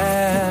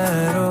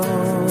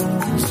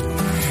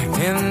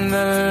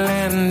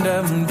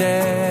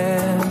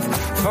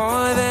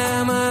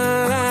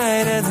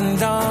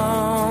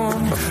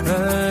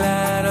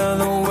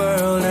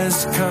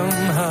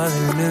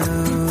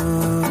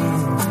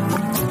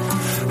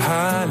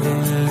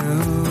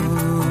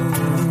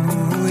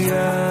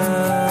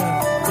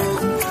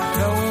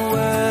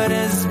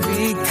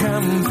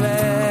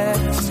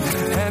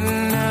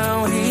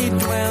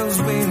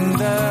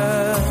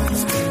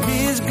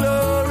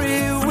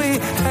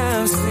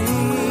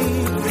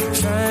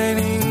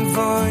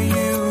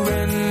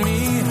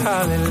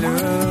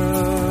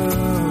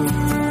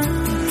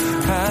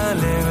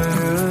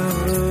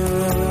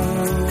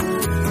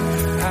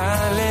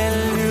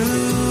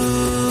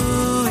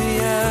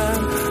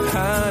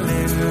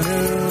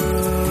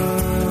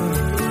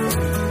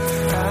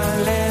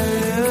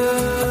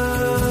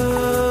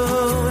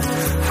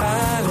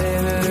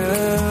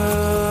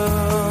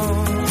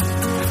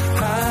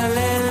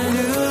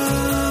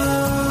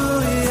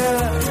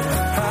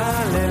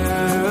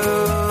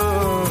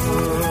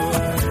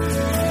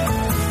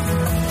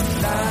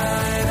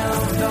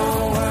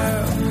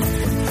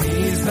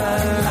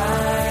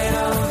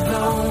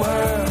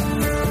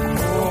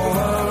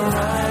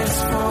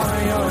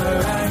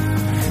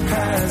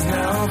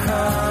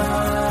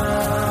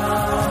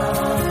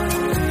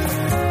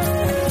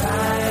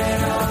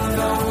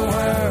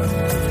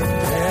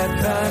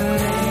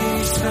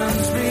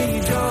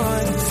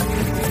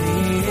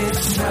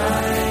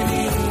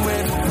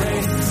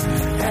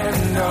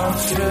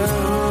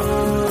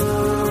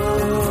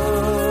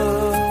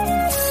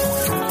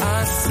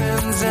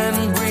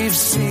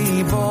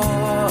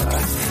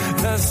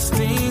the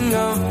sting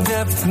of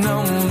death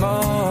no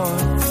more.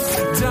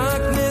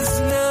 Darkness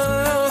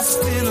now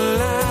lost in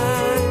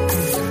light,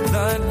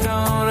 the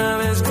dawn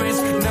of his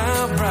grace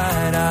now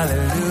bright.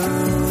 Hallelujah,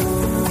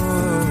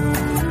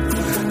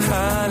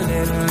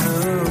 hallelujah,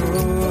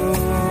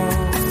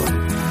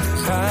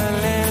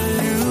 hallelujah,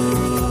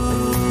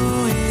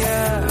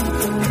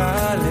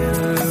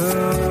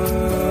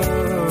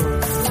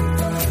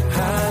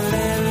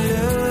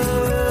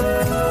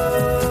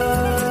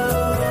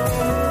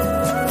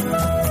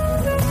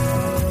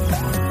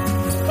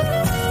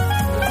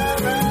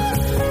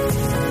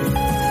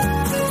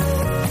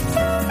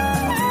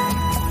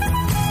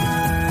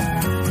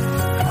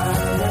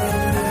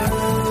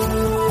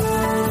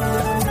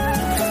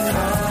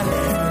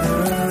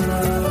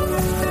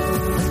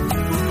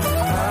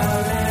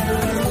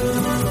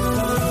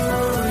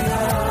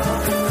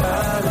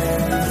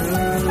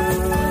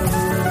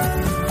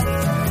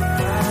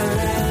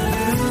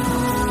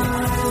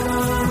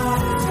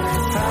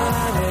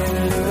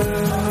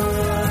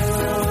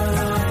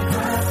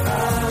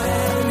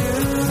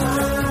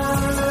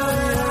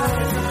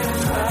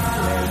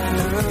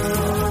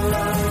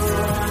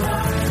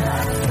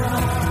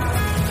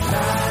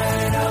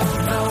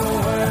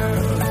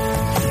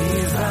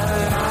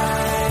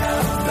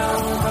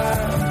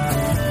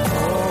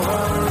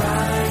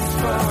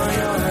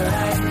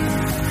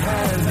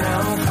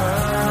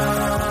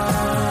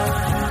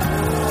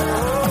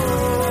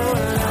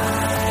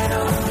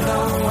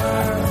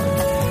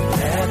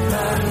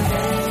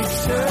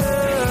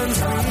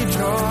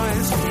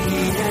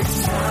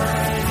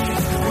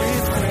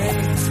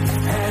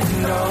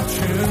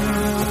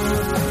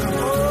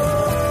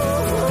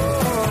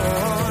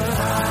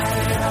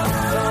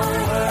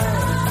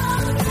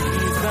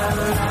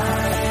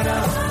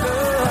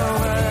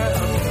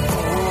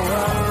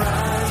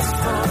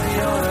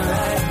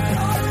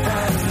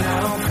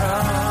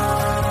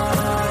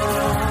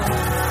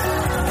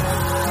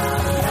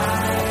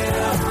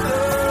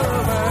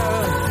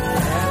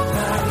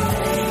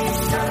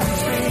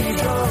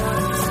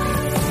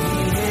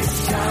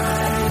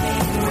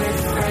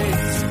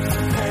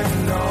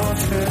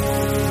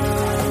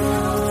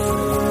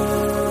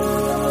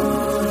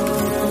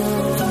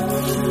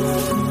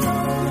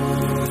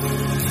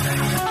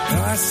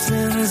 our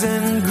sins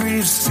and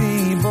griefs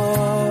he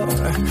bore,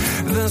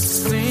 the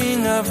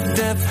sting of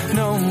death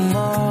no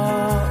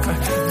more.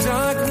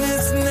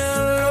 Darkness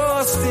now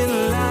lost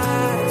in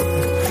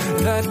light,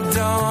 the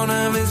dawn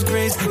of his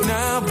grace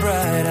now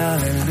bright.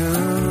 Hallelujah,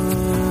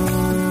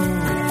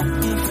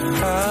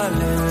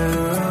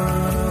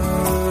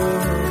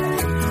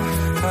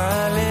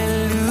 hallelujah,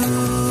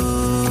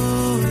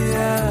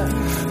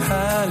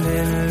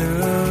 hallelujah,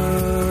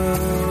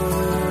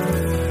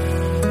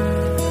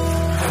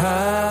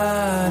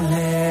 hallelujah.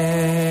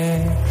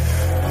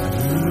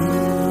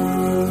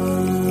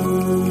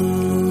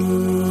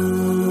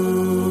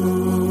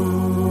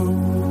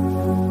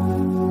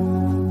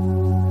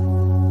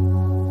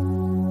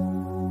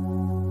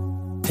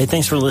 Hey,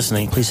 thanks for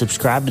listening. Please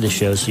subscribe to the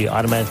show so you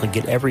automatically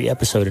get every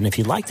episode. And if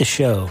you like the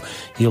show,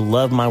 you'll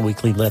love my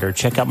weekly letter.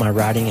 Check out my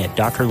writing at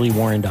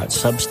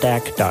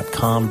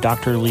drleewarren.substack.com,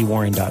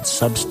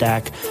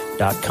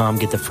 drleewarren.substack.com.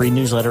 Get the free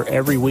newsletter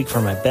every week for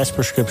my best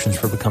prescriptions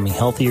for becoming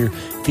healthier,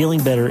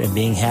 feeling better, and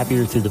being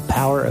happier through the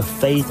power of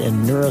faith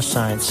and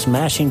neuroscience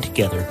smashing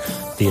together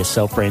via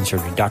self-brain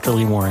surgery.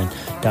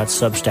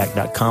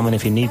 drleewarren.substack.com. And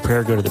if you need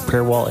prayer, go to the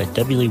prayer wall at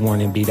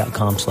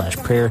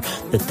wleewarrenmd.com/prayer.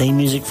 The theme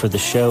music for the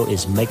show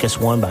is Make Us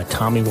One by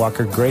Tommy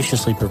Walker,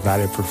 graciously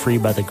provided for free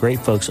by the great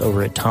folks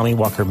over at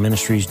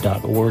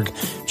TommyWalkerMinistries.org.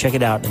 Check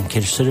it out and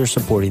consider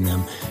supporting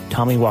them.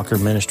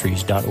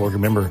 TommyWalkerMinistries.org.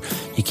 Remember,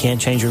 you can't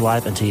change your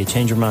life until you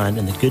change your mind.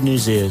 And the good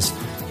news is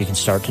you can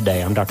start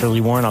today. I'm Dr. Lee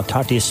Warren. I'll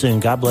talk to you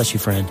soon. God bless you,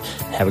 friend.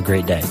 Have a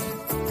great day.